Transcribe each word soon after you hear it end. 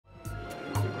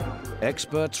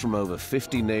Experts from over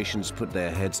 50 nations put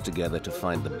their heads together to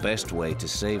find the best way to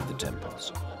save the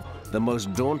temples. The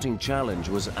most daunting challenge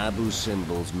was Abu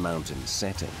Simbel's mountain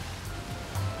setting.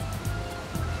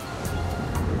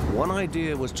 One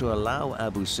idea was to allow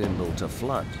Abu Simbel to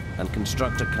flood and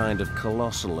construct a kind of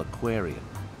colossal aquarium.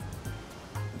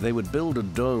 They would build a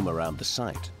dome around the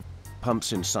site.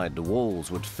 Pumps inside the walls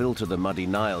would filter the muddy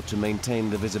Nile to maintain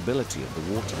the visibility of the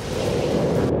water.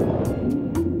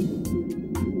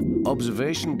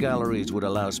 Observation galleries would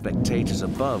allow spectators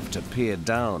above to peer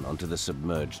down onto the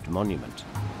submerged monument.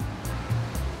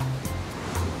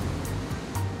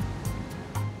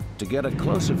 To get a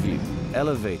closer view,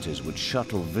 elevators would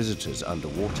shuttle visitors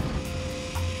underwater.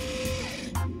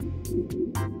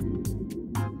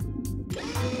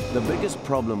 The biggest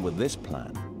problem with this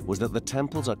plan was that the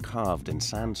temples are carved in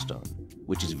sandstone,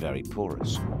 which is very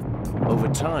porous. Over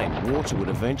time, water would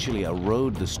eventually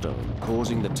erode the stone,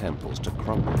 causing the temples to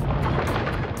crumble.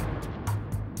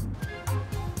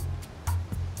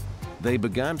 They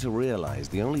began to realize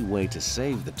the only way to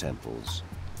save the temples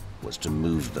was to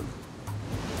move them.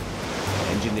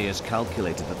 Engineers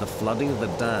calculated that the flooding of the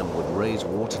dam would raise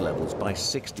water levels by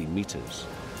 60 meters.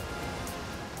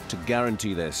 To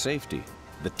guarantee their safety,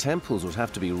 the temples would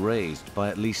have to be raised by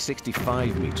at least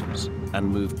 65 meters and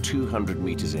moved 200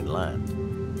 meters inland.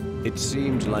 It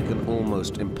seemed like an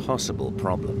almost impossible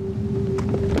problem.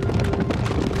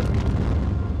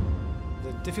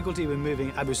 The difficulty with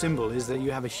moving Abu Simbel is that you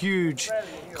have a huge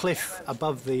cliff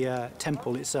above the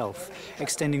temple itself,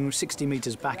 extending 60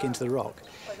 meters back into the rock.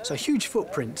 So a huge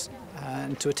footprint,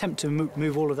 and to attempt to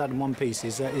move all of that in one piece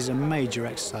is a major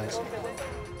exercise.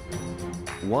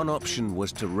 One option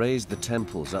was to raise the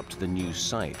temples up to the new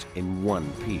site in one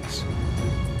piece.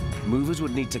 Movers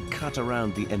would need to cut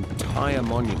around the entire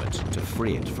monument to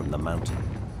free it from the mountain.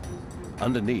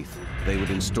 Underneath, they would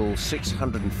install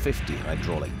 650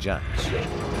 hydraulic jacks.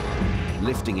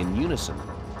 Lifting in unison,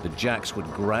 the jacks would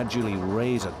gradually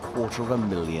raise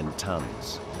 250,000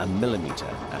 tons, a millimeter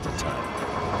at a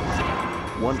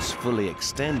time. Once fully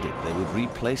extended, they would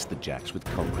replace the jacks with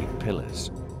concrete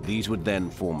pillars. These would then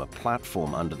form a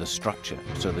platform under the structure,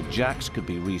 so the jacks could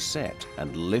be reset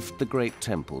and lift the great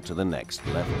temple to the next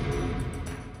level.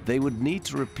 They would need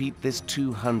to repeat this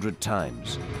 200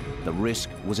 times. The risk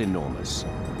was enormous.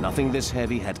 Nothing this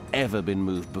heavy had ever been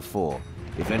moved before.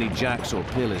 If any jacks or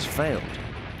pillars failed,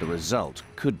 the result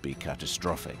could be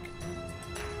catastrophic.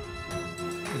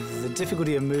 The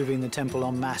difficulty of moving the temple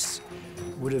en masse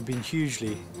would have been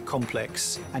hugely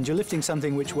complex, and you're lifting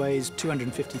something which weighs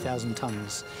 250,000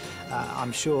 tons.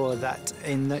 I'm sure that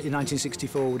in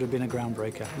 1964 would have been a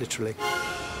groundbreaker, literally.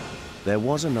 There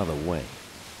was another way.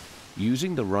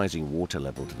 Using the rising water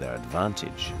level to their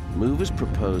advantage, movers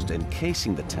proposed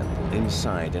encasing the temple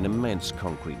inside an immense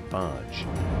concrete barge.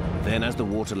 Then, as the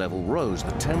water level rose,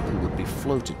 the temple would be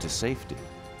floated to safety.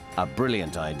 A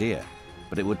brilliant idea,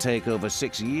 but it would take over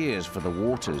 6 years for the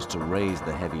waters to raise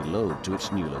the heavy load to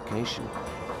its new location.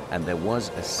 And there was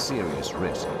a serious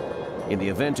risk. In the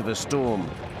event of a storm,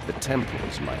 the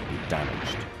temples might be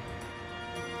damaged.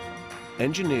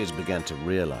 Engineers began to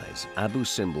realize Abu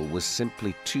Simbel was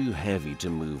simply too heavy to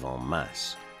move en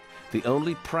masse. The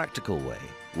only practical way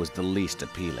was the least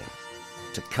appealing: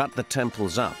 to cut the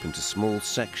temples up into small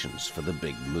sections for the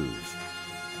big move.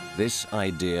 This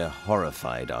idea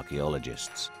horrified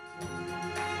archaeologists.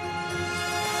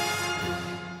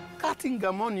 Cutting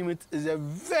a monument is a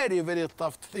very, very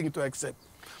tough thing to accept.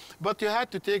 But you had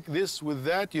to take this with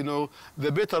that, you know,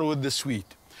 the bitter with the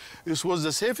sweet. This was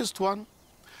the safest one.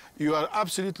 You are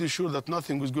absolutely sure that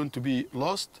nothing was going to be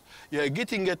lost. You are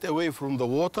getting it away from the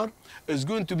water. It's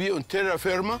going to be on terra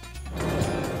firma.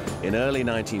 In early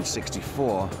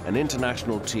 1964, an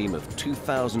international team of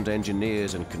 2,000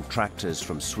 engineers and contractors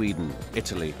from Sweden,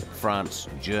 Italy, France,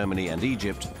 Germany, and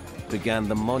Egypt began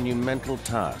the monumental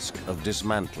task of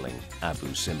dismantling Abu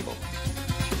Simbel.